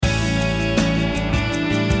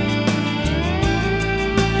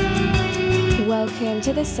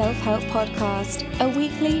Welcome to the Self-Help Podcast, a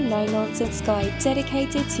weekly no-nonsense guide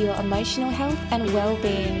dedicated to your emotional health and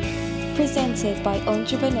well-being. Presented by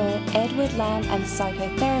entrepreneur Edward Lamb and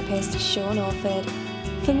psychotherapist Sean Orford.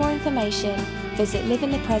 For more information, visit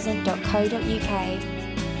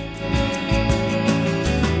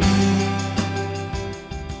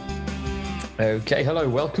liveinthepresent.co.uk. Okay, hello,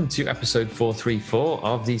 welcome to episode 434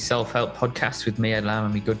 of the Self-Help Podcast with me, Ed Lamb,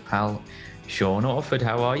 and my good pal, Sean Orford.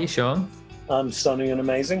 How are you, Sean? I'm stunning and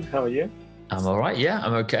amazing. How are you? I'm all right. Yeah,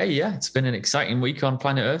 I'm okay. Yeah, it's been an exciting week on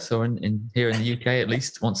planet Earth, or here in the UK at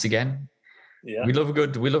least. Once again, yeah, we love a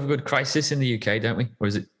good crisis in the UK, don't we? Or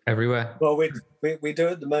is it everywhere? Well, we do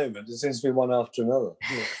at the moment. It seems to be one after another.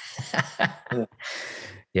 Yeah.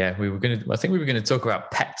 Yeah, I think we were gonna talk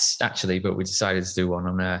about pets actually, but we decided to do one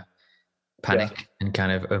on panic and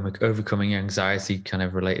kind of overcoming anxiety, kind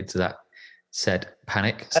of related to that said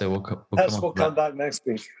panic. So we'll come back next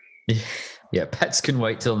week. Yeah, pets can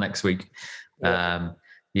wait till next week.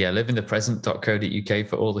 Liveinthepresent.co.uk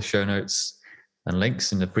for all the show notes and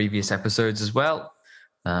links in the previous episodes as well.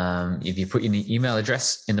 If you put your email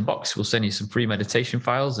address in the box, we'll send you some free meditation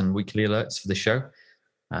files and weekly alerts for the show.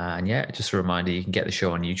 And just a reminder, you can get the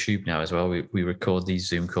show on YouTube now as well. We record these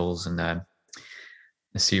Zoom calls, and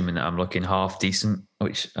assuming that I'm looking half decent,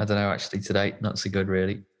 which I don't know actually today, not so good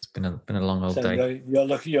really. It's been a long old day.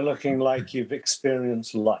 You're looking like you've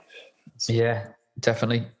experienced life. Yeah,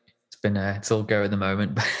 definitely. It's all go at the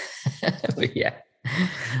moment, but yeah,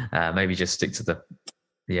 maybe just stick to the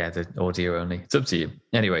audio only. It's up to you.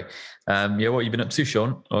 Anyway, what have you been up to,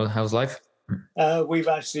 Sean? Or how's life? We've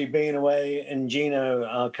actually been away in Gino,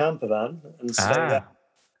 our camper van, and stayed up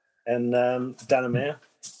in Danamere,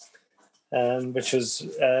 which was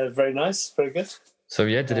very nice, very good. So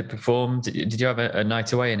did it perform? Did you have a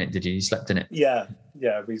night away in it? Did you slept in it? Yeah,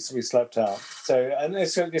 we slept out. So, and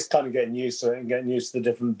it's kind of getting used to it and getting used to the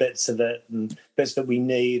different bits of it and bits that we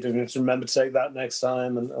need, and to remember to take that next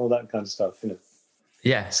time and all that kind of stuff,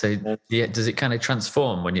 Yeah. So does it kind of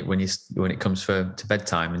transform when it comes to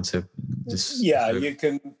bedtime into just? Yeah, you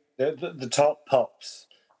can. The top pops,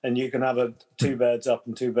 and you can have two beds up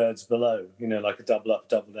and two beds below. Like a double up,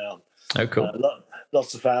 double down. Oh, cool.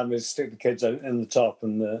 Lots of families stick the kids in the top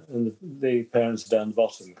and the parents down the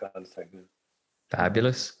bottom, kind of thing.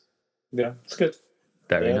 Fabulous. Yeah, it's good.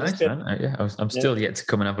 Very nice, man. I'm still yet to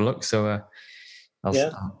come and have a look, so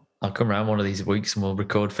I'll come around one of these weeks and we'll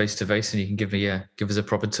record face to face, and you can give us a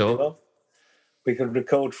proper tour. Well, we could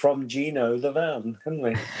record from Gino the van, couldn't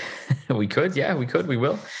we? We could, we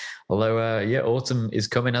will. Although, autumn is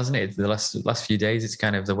coming, hasn't it? The last few days, it's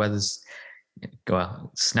kind of the weather's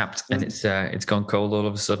snapped and it's gone cold all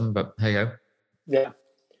of a sudden. But hey ho. Yeah.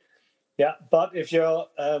 But if you're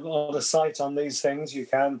on a site on these things, you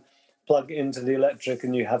can plug into the electric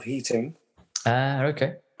and you have heating.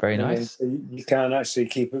 Okay. Very nice. You can actually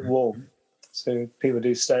keep it warm. So people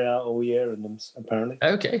do stay out all year in them, apparently.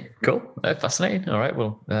 Okay, cool. Fascinating. All right.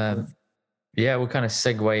 Well, we'll kind of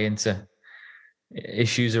segue into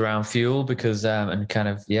issues around fuel because, and kind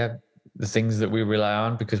of, the things that we rely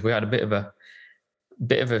on, because we had a bit of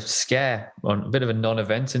a scare, on a bit of a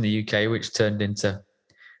non-event in the UK, which turned into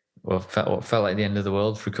what felt like the end of the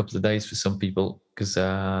world for a couple of days for some people, because we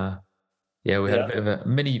had a bit of a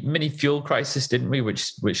mini fuel crisis, didn't we?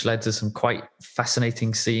 Which led to some quite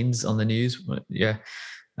fascinating scenes on the news. Yeah.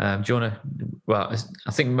 Do you want to? Well,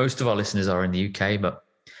 I think most of our listeners are in the UK, but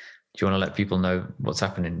do you want to let people know what's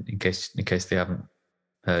happening in case they haven't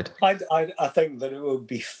heard? I think that it would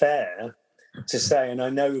be fair to say, and I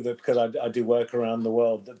know that because I do work around the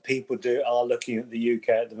world, that people are looking at the UK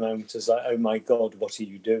at the moment as like, oh my God, what are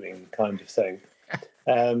you doing, kind of thing.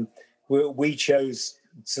 We chose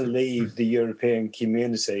to leave the European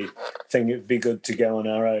community, think it would be good to go on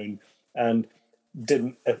our own, and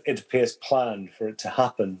it appears planned for it to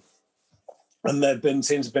happen. And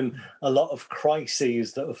seems to have been a lot of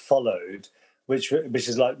crises that have followed, which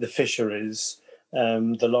is like the fisheries,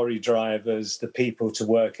 the lorry drivers, the people to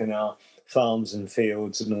work in our farms and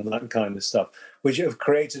fields and all that kind of stuff, which have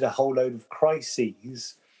created a whole load of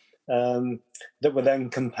crises that were then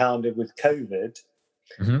compounded with COVID.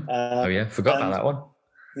 Mm-hmm. Forgot about that one.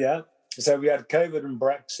 Yeah. So we had COVID and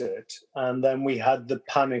Brexit, and then we had the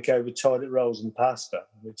panic over toilet rolls and pasta,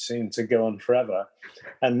 which seemed to go on forever.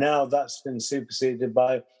 And now that's been superseded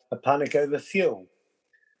by a panic over fuel.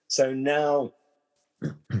 So now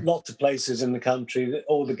lots of places in the country,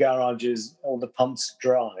 all the garages, all the pumps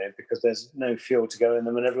dry because there's no fuel to go in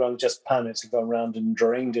them, and everyone just panicked and gone around and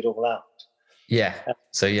drained it all out. Yeah.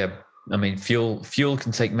 So, I mean, fuel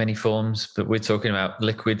can take many forms, but we're talking about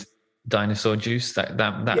liquid dinosaur juice, that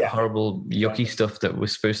horrible yucky stuff that we're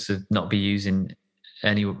supposed to not be using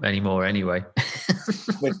anymore anyway.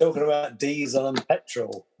 We're talking about diesel and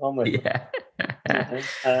petrol, aren't we? Yeah.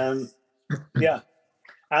 Yeah.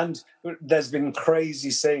 And there's been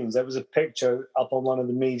crazy scenes. There was a picture up on one of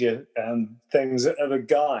the media things of a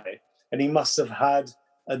guy, and he must have had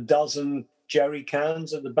a dozen jerry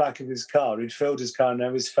cans at the back of his car. He'd filled his car, and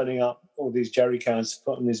now he's filling up all these jerry cans to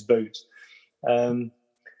put in his boot. And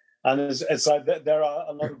it's like there are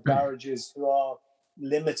a lot of garages who are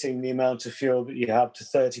limiting the amount of fuel that you have to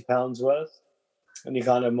 £30 worth, and you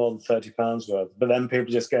can't have more than £30 worth. But then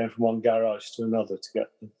people just going from one garage to another to get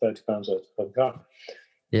 £30 worth of the car.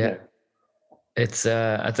 Yeah. It's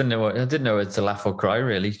I didn't know it's a laugh or cry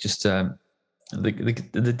really. Just the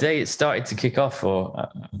day it started to kick off, or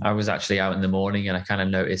I was actually out in the morning and I kind of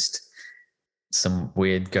noticed some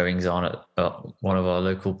weird goings on at one of our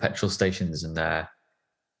local petrol stations, and then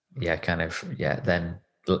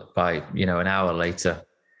by an hour later,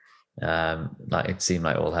 like it seemed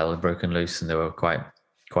like all hell had broken loose, and there were quite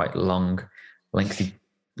long,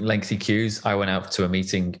 lengthy queues. I went out to a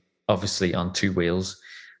meeting, obviously on two wheels,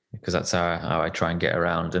 because that's how I try and get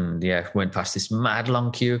around. And went past this mad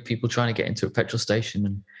long queue of people trying to get into a petrol station,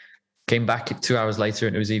 and came back 2 hours later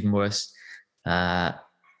and it was even worse.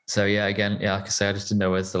 So again, like I say, I just didn't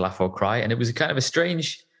know whether to laugh or cry. And it was kind of a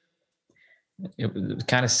strange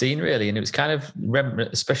kind of scene really. And it was kind of,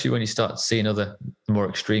 especially when you start seeing other more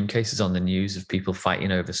extreme cases on the news of people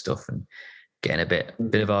fighting over stuff and getting a bit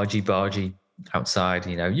of argy-bargy outside,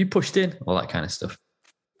 you pushed in, all that kind of stuff.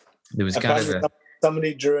 There was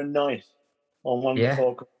somebody drew a knife on one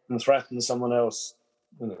before and threatened someone else.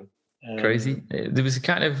 Crazy. There was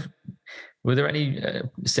were there any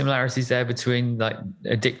similarities there between like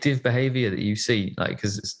addictive behavior that you see? Like,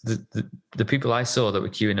 because the people I saw that were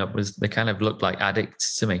queuing up they kind of looked like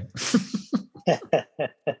addicts to me.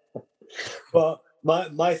 Well,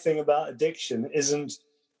 my thing about addiction isn't,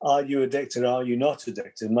 are you addicted, are you not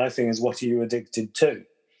addicted? My thing is, what are you addicted to?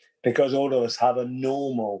 Because all of us have a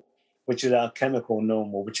normal, which is our chemical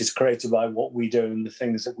normal, which is created by what we do and the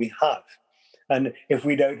things that we have. And if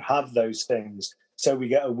we don't have those things, so we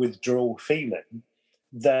get a withdrawal feeling,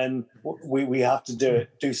 then we have to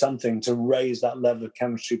do something to raise that level of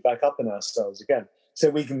chemistry back up in ourselves again.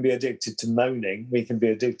 So we can be addicted to moaning, we can be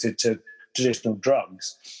addicted to traditional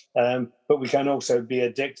drugs, but we can also be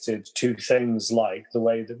addicted to things like the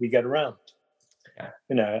way that we get around.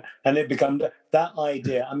 And it becomes that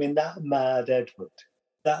idea. I mean, that mad Edward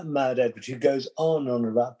who goes on and on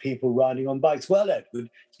about people riding on bikes. Well,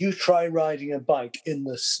 Edward, you try riding a bike in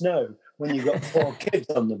the snow when you've got 4 kids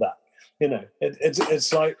on the back.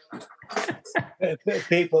 It's like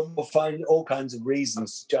people will find all kinds of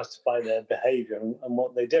reasons to justify their behaviour and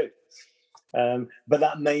what they do. But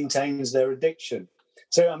that maintains their addiction.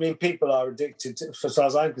 So, I mean, people are addicted to, as far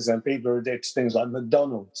as I'm concerned, people are addicted to things like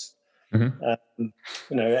McDonald's. Mm-hmm.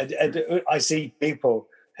 I see people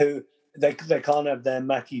who they can't have their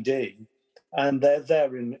Mackie D, and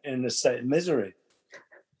they're in a state of misery.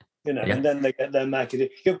 And then they get their Mackie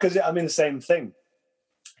D. Because, I mean, the same thing.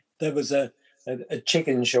 There was a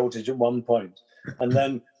chicken shortage at one point, and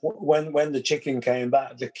then when the chicken came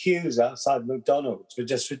back, the queues outside McDonald's were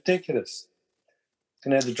just ridiculous.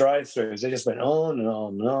 The drive-throughs, they just went on and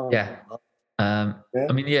on and on. Yeah.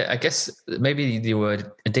 I mean, I guess maybe the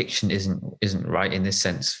word addiction isn't right in this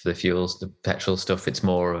sense for the fuels, the petrol stuff. It's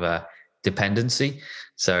more of a dependency.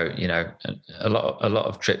 So, a lot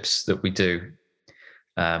of trips that we do,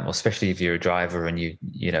 especially if you're a driver and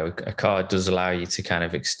a car does allow you to kind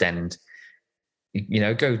of extend,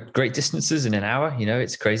 go great distances in an hour.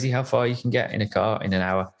 It's crazy how far you can get in a car in an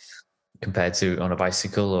hour compared to on a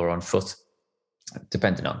bicycle or on foot,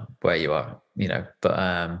 depending on where you are,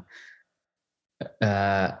 but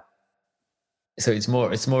so it's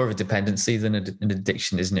more of a dependency than an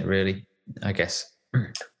addiction, isn't it, really, I guess?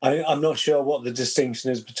 I'm not sure what the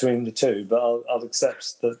distinction is between the two, but I'll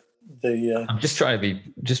accept that I'm just trying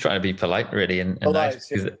to be polite, really, and polite,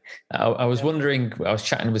 nice. Yeah. I was wondering, I was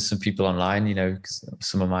chatting with some people online, cause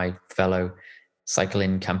some of my fellow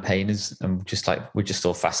cycling campaigners, and we're just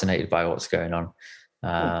all fascinated by what's going on.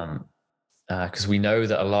 Because we know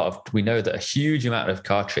that a huge amount of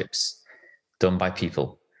car trips done by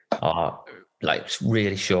people are like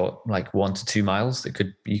really short, like 1 to 2 miles.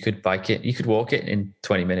 You could bike it, you could walk it in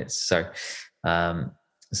 20 minutes.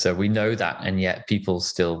 So we know that, and yet people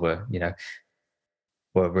still were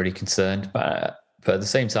really concerned. But at the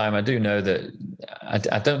same time, I do know that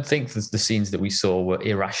I don't think the scenes that we saw were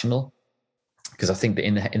irrational, because I think that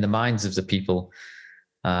in the minds of the people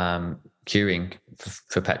queuing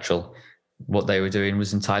for petrol, what they were doing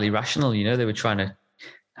was entirely rational. They were trying to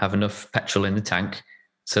have enough petrol in the tank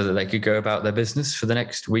so that they could go about their business for the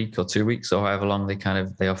next week or 2 weeks or however long they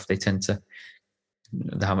tend to,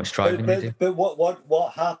 how much driving they do. But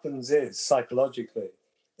what happens is, psychologically,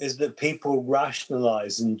 is that people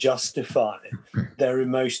rationalize and justify their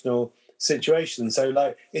emotional situation. So,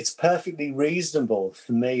 like, it's perfectly reasonable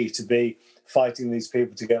for me to be fighting these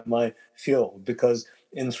people to get my fuel because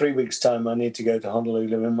in 3 weeks' time I need to go to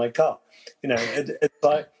Honolulu in my car. It's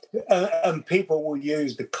like, and people will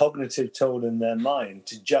use the cognitive tool in their mind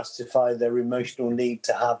to justify their emotional need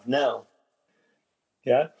to have now.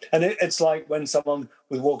 Yeah, and it's like when someone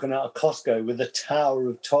was walking out of Costco with a tower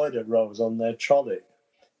of toilet rolls on their trolley.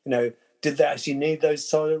 Did they actually need those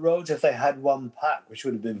toilet rolls? If they had one pack, which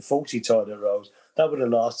would have been 40 toilet rolls, that would have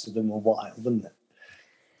lasted them a while, wouldn't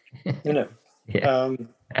it? Yeah.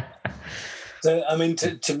 So, I mean,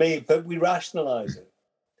 to me, but we rationalise it,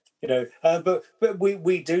 but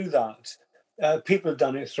we do that. People have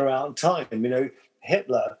done it throughout time.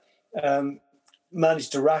 Hitler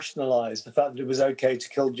managed to rationalise the fact that it was okay to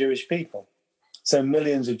kill Jewish people. So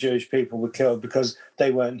millions of Jewish people were killed because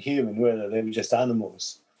they weren't human, were they? They were just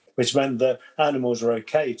animals, which meant that animals are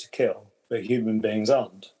okay to kill, but human beings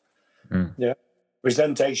aren't. Yeah, which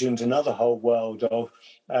then takes you into another whole world of,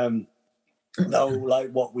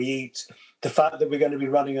 like what we eat. The fact that we're going to be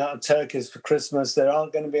running out of turkeys for Christmas, there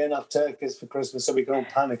aren't going to be enough turkeys for Christmas, so we can all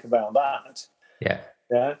panic about that. Yeah.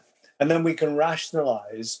 And then we can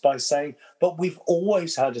rationalise by saying, but we've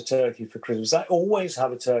always had a turkey for Christmas. I always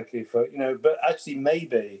have a turkey for, but actually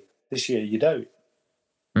maybe this year you don't.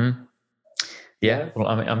 Yeah. Well,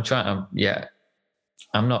 I mean, I'm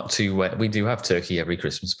not too wed. We do have turkey every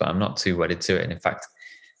Christmas, but I'm not too wedded to it. And in fact,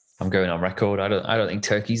 I'm going on record. I don't think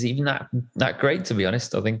turkey's even that great, to be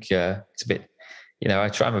honest. I think it's a bit, I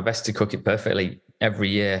try my best to cook it perfectly every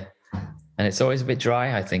year, and it's always a bit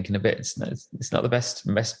dry, I think, and a bit. It's not the best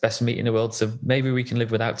meat in the world. So maybe we can live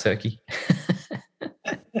without turkey.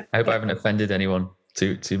 I hope I haven't offended anyone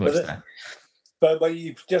too much there. But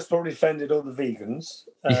you've just probably offended all the vegans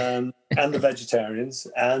and the vegetarians,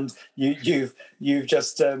 and you've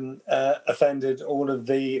just offended all of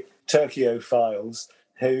the turkeyophiles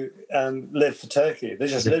who live for turkey. They're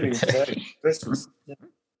just living for turkey. Christmas.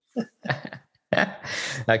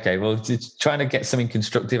 Okay, well, trying to get something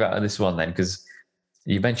constructive out of this one then, because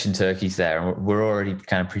you mentioned turkeys there, and we're already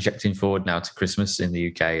kind of projecting forward now to Christmas in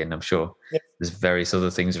the UK, and I'm sure there's various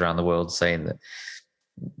other things around the world saying that,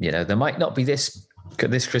 there might not be this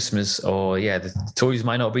Christmas, or the toys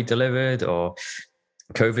might not be delivered, or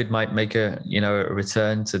COVID might make a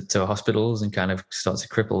return to hospitals and kind of start to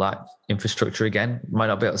cripple that infrastructure again. Might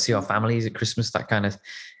not be able to see our families at Christmas. That kind of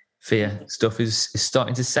fear stuff is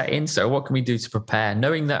starting to set in. So what can we do to prepare,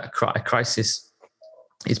 knowing that a crisis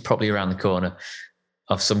is probably around the corner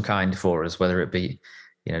of some kind for us, whether it be,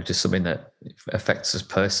 just something that affects us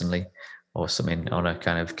personally or something on a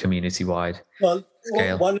kind of community-wide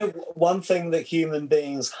scale? One thing that human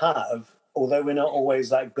beings have, although we're not always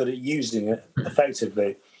that good at using it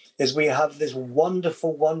effectively, is we have this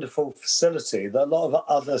wonderful, wonderful facility that a lot of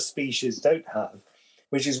other species don't have,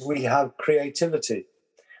 which is we have creativity.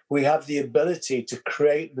 We have the ability to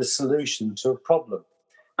create the solution to a problem.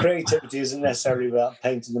 Creativity isn't necessarily about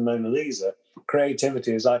painting the Mona Lisa.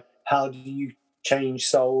 Creativity is like, how do you change,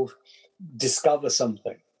 solve, discover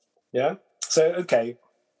something? Yeah? So, okay,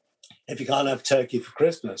 if you can't have turkey for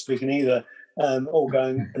Christmas, we can either all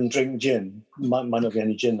go and drink gin. Might not be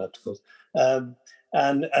any gin left, of course.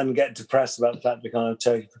 And get depressed about the fact we can't have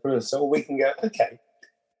turkey for Christmas. Or we can go, okay,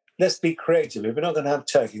 let's be creative. If we're not going to have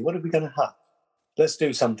turkey, what are we going to have? Let's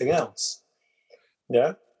do something else.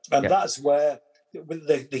 Yeah? And that's where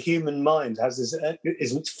the human mind has this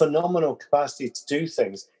phenomenal capacity to do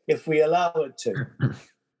things if we allow it to.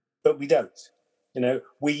 But we don't.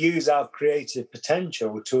 We use our creative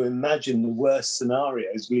potential to imagine the worst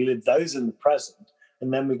scenarios. We live those in the present,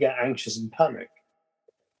 and then we get anxious and panic.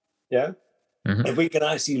 Yeah? Mm-hmm. If we can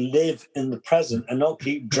actually live in the present and not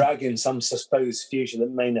keep dragging some supposed future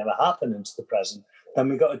that may never happen into the present, then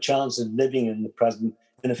we've got a chance of living in the present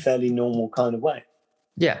in a fairly normal kind of way.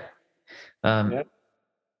 Yeah. And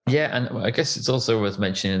I guess it's also worth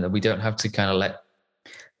mentioning that we don't have to kind of let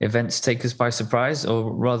events take us by surprise,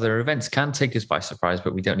 or rather events can take us by surprise,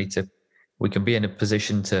 but we don't need to. We can be in a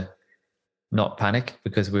position to not panic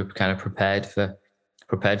because we're kind of prepared for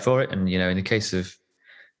it. And, in the case of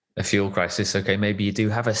a fuel crisis, okay, maybe you do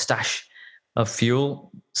have a stash of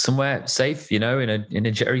fuel somewhere safe, in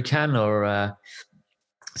a jerry can or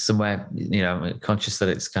somewhere, conscious that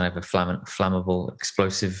it's kind of a flammable,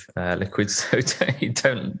 explosive liquid. So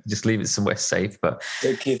don't just leave it somewhere safe, but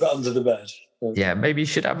don't keep it under the bed. Yeah, maybe you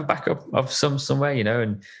should have a backup of somewhere,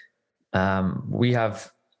 and We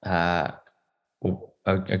have a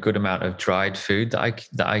good amount of dried food that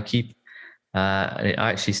I keep. And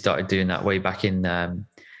I actually started doing that way back in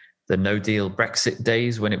the no deal Brexit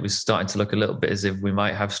days, when it was starting to look a little bit as if we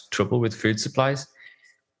might have trouble with food supplies.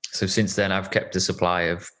 So since then, I've kept a supply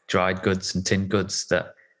of dried goods and tinned goods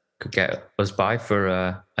that could get us by for,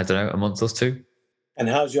 I don't know, a month or two. And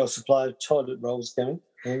how's your supply of toilet rolls going?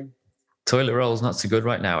 Toilet rolls not so good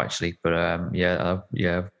right now, actually. But I'm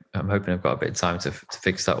hoping I've got a bit of time to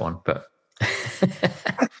fix that one. But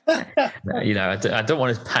I don't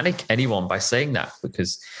want to panic anyone by saying that,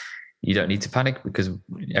 because you don't need to panic, because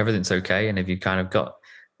everything's okay. And if you kind of got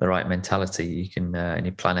the right mentality, you can and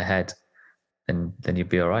you plan ahead, and then you'll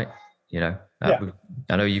be all right. I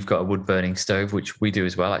know you've got a wood burning stove, which we do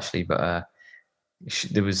as well, actually. But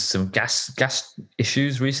there was some gas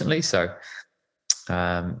issues recently. So,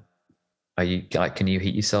 are you can you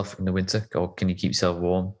heat yourself in the winter, or can you keep yourself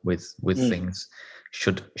warm with things?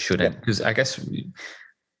 Should because I guess,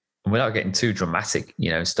 without getting too dramatic,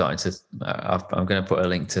 starting to, I'm going to put a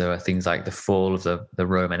link to things like the fall of the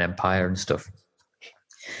Roman Empire and stuff.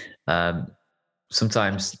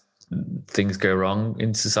 Sometimes things go wrong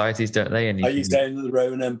in societies, don't they? And are you saying that the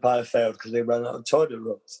Roman Empire failed because they ran out of toilet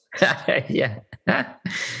rolls? Yeah,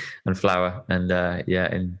 and flour, and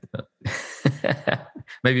and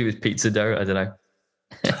maybe it was pizza dough. I don't know.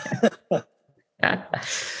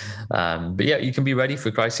 But yeah, you can be ready for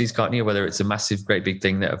crises, can't you? Whether it's a massive, great big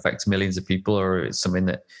thing that affects millions of people, or it's something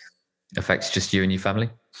that affects just you and your family.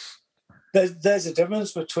 There's a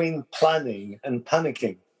difference between planning and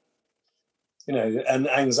panicking, and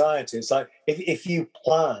anxiety. It's like if you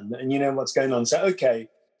plan and you know what's going on. So, okay,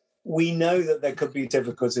 we know that there could be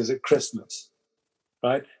difficulties at Christmas,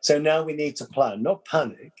 right? So now we need to plan, not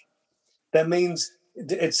panic. That means,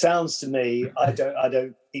 it sounds to me, I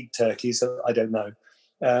don't eat turkey, so I don't know.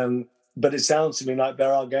 But it sounds to me like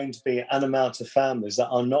there are going to be an amount of families that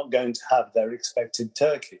are not going to have their expected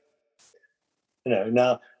turkey.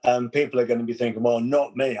 Now people are going to be thinking, well,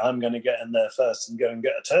 not me. I'm going to get in there first and go and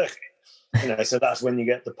get a turkey. So that's when you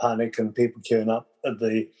get the panic and people queuing up at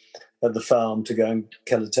the farm to go and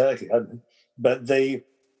kill a turkey. But the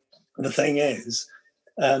thing is,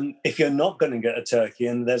 if you're not going to get a turkey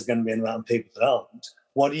and there's going to be an amount of people that aren't,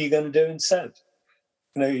 what are you going to do instead?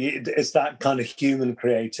 It's that kind of human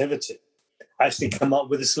creativity. Actually come up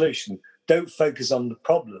with a solution. Don't focus on the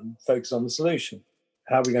problem, focus on the solution.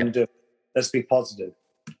 How are we going to do it? Let's be positive.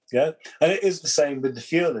 Yeah. And it is the same with the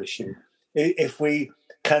fuel issue. If we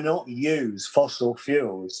cannot use fossil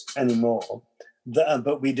fuels anymore,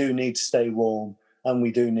 but we do need to stay warm and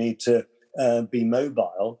we do need to be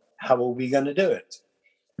mobile, how are we going to do it?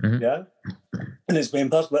 Mm-hmm. Yeah. And it's been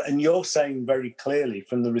possible. And you're saying very clearly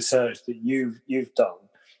from the research that you've done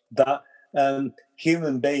that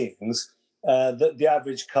human beings, that the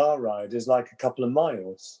average car ride is like a couple of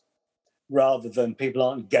miles, rather than people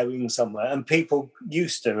aren't going somewhere. And people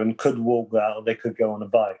used to and could walk out, or they could go on a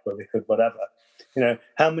bike, or they could whatever.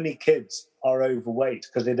 How many kids are overweight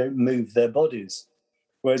because they don't move their bodies?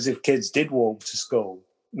 Whereas if kids did walk to school,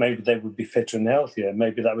 maybe they would be fitter and healthier.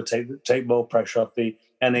 Maybe that would take more pressure off the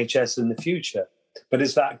NHS in the future. But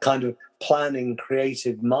it's that kind of planning,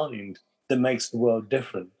 creative mind that makes the world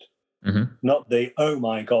different. Mm-hmm. Not the, oh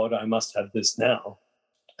my God, I must have this now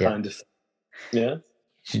kind of thing. Yeah.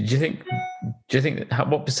 Do you think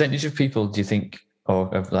what percentage of people do you think,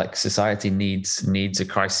 or of like society needs a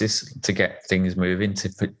crisis to get things moving,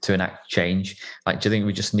 to enact change? Like, do you think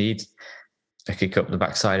we just need a kick up the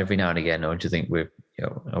backside every now and again, or do you think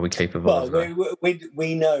are we capable? Well,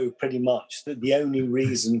 we know pretty much that the only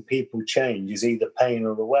reason people change is either pain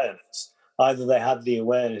or awareness. Either they have the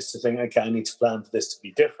awareness to think, okay, I need to plan for this to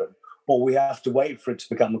be different, or we have to wait for it to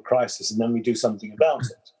become a crisis and then we do something about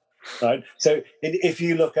it. Right. So if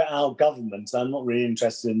you look at our government, I'm not really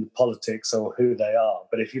interested in the politics or who they are,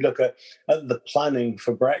 but if you look at the planning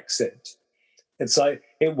for Brexit, it's like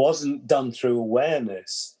it wasn't done through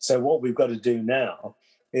awareness. So what we've got to do now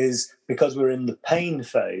is, because we're in the pain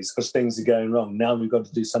phase, because things are going wrong, now we've got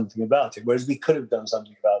to do something about it. Whereas we could have done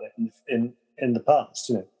something about it in the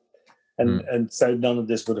past, and so none of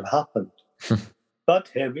this would have happened. But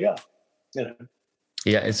here we are,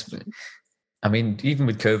 Yeah, I mean, even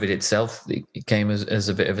with COVID itself, it came as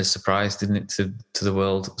a bit of a surprise, didn't it, to the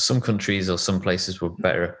world? Some countries or some places were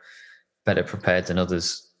better prepared than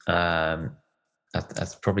others. I'd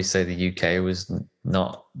probably say the UK was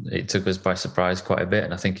not. It took us by surprise quite a bit,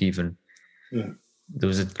 and I think even there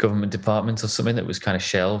was a government department or something that was kind of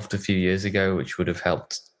shelved a few years ago, which would have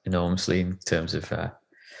helped enormously in terms of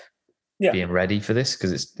being ready for this,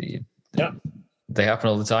 because they happen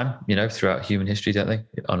all the time, throughout human history, don't they?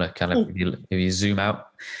 On a kind of, if you zoom out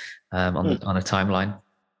on a timeline.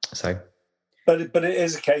 So, but it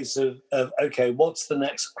is a case of okay, what's the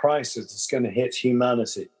next crisis that's going to hit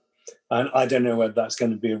humanity? And I don't know whether that's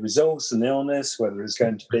going to be a resource, an illness, whether it's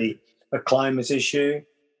going to be a climate issue.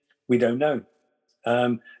 We don't know.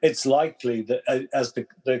 It's likely that as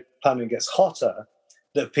the planet gets hotter,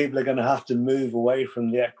 that people are going to have to move away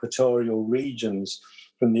from the equatorial regions,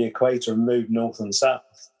 from the equator, and move north and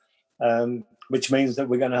south, which means that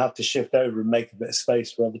we're going to have to shift over and make a bit of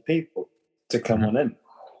space for other people to come on in,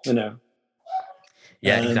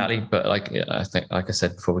 Yeah, exactly. But I think, like I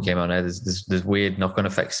said before we came on air, there's weird knock-on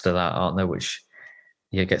effects to that, aren't there? Which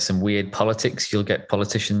you get some weird politics. You'll get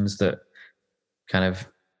politicians that kind of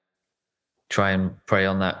try and prey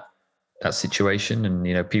on that situation,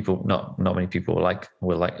 and people, not many people or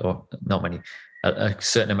not many, a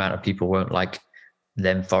certain amount of people won't like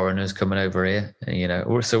them foreigners coming over here.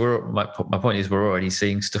 So my point is, we're already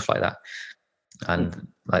seeing stuff like that, and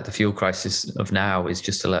like the fuel crisis of now is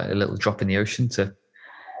just a little drop in the ocean to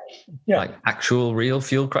like actual real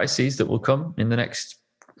fuel crises that will come in the next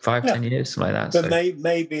 5-10 years, something like that. But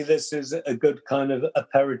maybe this is a good kind of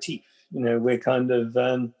aperitif. We're kind of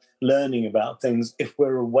learning about things if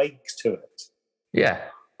we're awake to it. Yeah.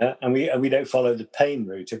 And we don't follow the pain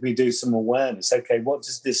route. If we do some awareness, okay, what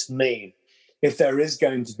does this mean? If there is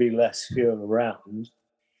going to be less fuel around,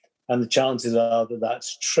 and the chances are that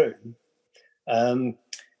that's true,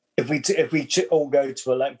 if we all go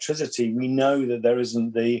to electricity, we know that there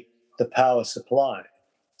isn't the power supply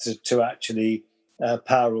to actually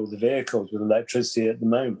power all the vehicles with electricity at the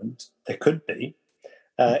moment. There could be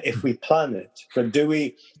if we plan it. But do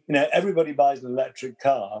we, everybody buys an electric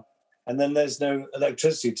car and then there's no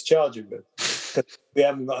electricity to charge it with because we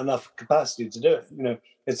haven't got enough capacity to do it.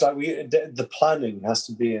 It's like the planning has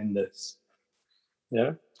to be in this.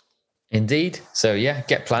 Indeed. So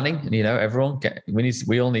get planning. Everyone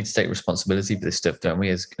we all need to take responsibility for this stuff, don't we?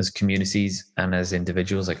 As communities and as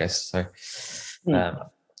individuals, I guess. So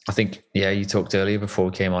I think you talked earlier before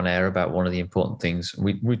we came on air about one of the important things.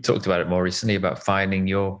 We talked about it more recently about finding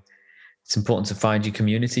it's important to find your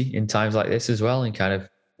community in times like this as well, and kind of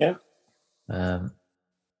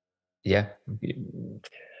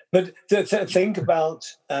But think about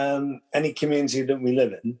any community that we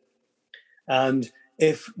live in, and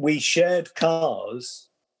if we shared cars,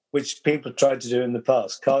 which people tried to do in the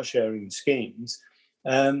past, car sharing schemes,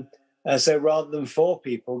 so rather than 4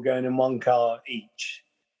 people going in one car each,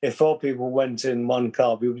 if 4 people went in one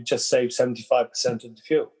car, we would just save 75% of the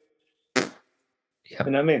fuel. Yep.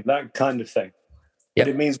 You know what I mean? That kind of thing. Yep. But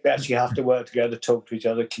it means we actually have to work together, talk to each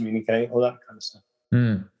other, communicate, all that kind of stuff.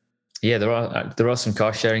 Yeah, there are some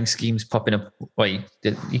car sharing schemes popping up. Well, you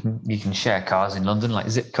can share cars in London, like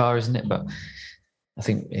Zipcar, isn't it? But I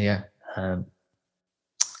think the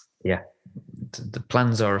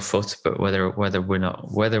plans are afoot, but whether we're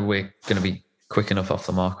going to be quick enough off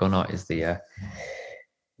the mark or not is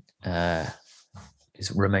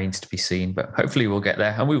remains to be seen. But hopefully we'll get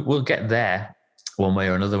there, and we'll get there one way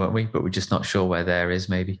or another, won't we? But we're just not sure where there is,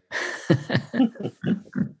 maybe.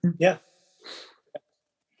 Yeah.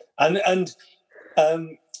 And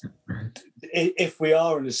if we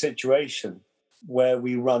are in a situation where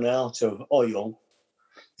we run out of oil,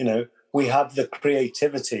 we have the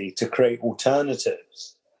creativity to create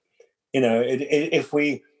alternatives. If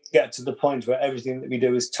we get to the point where everything that we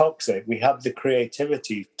do is toxic, we have the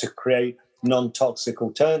creativity to create non-toxic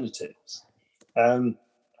alternatives.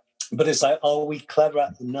 But it's like, are we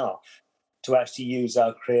clever enough to actually use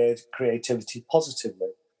our creativity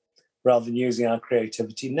positively rather than using our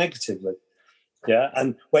creativity negatively? Yeah.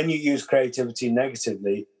 And when you use creativity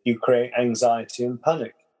negatively, you create anxiety and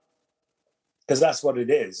panic. Because that's what it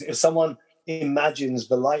is. If someone imagines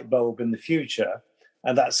the light bulb in the future,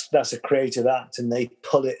 and that's a creative act, and they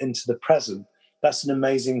pull it into the present, that's an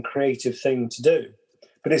amazing creative thing to do.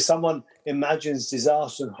 But if someone imagines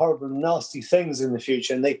disaster and horrible and nasty things in the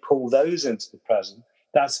future, and they pull those into the present,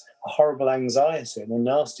 that's a horrible anxiety and a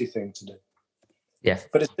nasty thing to do. Yeah.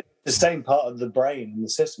 But it's the same part of the brain and the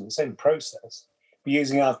system, the same process. We're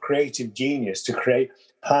using our creative genius to create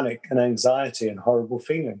panic and anxiety and horrible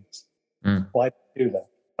feelings. Why do that?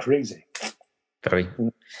 Crazy. Very.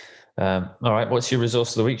 All right. What's your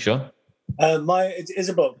resource of the week, Sean? It is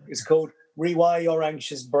a book. It's called Rewire Your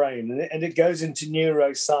Anxious Brain. And it goes into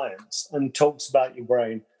neuroscience and talks about your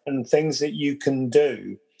brain and things that you can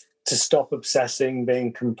do to stop obsessing,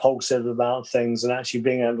 being compulsive about things, and actually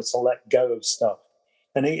being able to let go of stuff.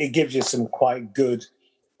 And it gives you some quite good,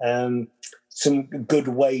 some good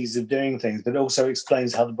ways of doing things, but also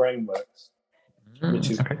explains how the brain works,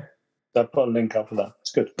 which is okay. So I put a link up for that.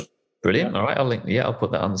 It's good. Brilliant. All right, I'll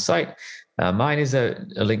put that on the site. Mine is a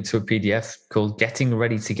link to a PDF called Getting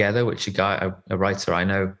Ready Together, which a writer I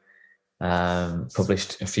know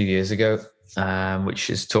published a few years ago,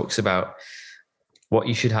 which talks about what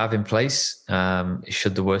you should have in place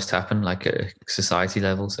should the worst happen, like at a society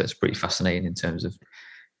level. So it's pretty fascinating in terms of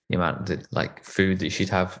the amount of like food that you should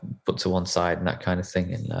have put to one side and that kind of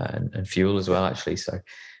thing, and fuel as well, actually. So,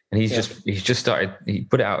 and he's just started. He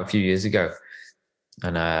put it out a few years ago,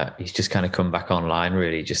 and he's just kind of come back online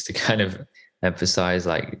really just to kind of emphasize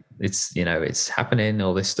like it's happening,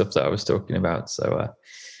 all this stuff that I was talking about. So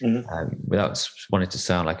without wanting to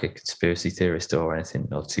sound like a conspiracy theorist or anything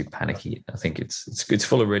or too panicky, I think it's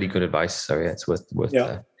full of really good advice. So yeah, it's worth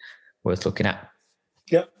looking at.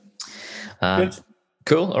 Yep. Good.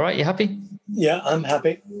 Cool. All right, you happy? Yeah, I'm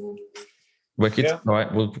happy. Wicked. Yeah. All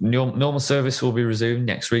right. Well, normal service will be resumed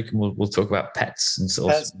next week, and we'll talk about pets and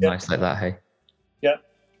sort of nice like that. Hey. Yeah.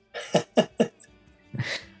 All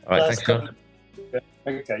right. Thanks, John.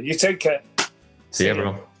 Okay. You take care. See you,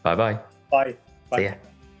 everyone. Bye-bye. Bye. Bye. See ya.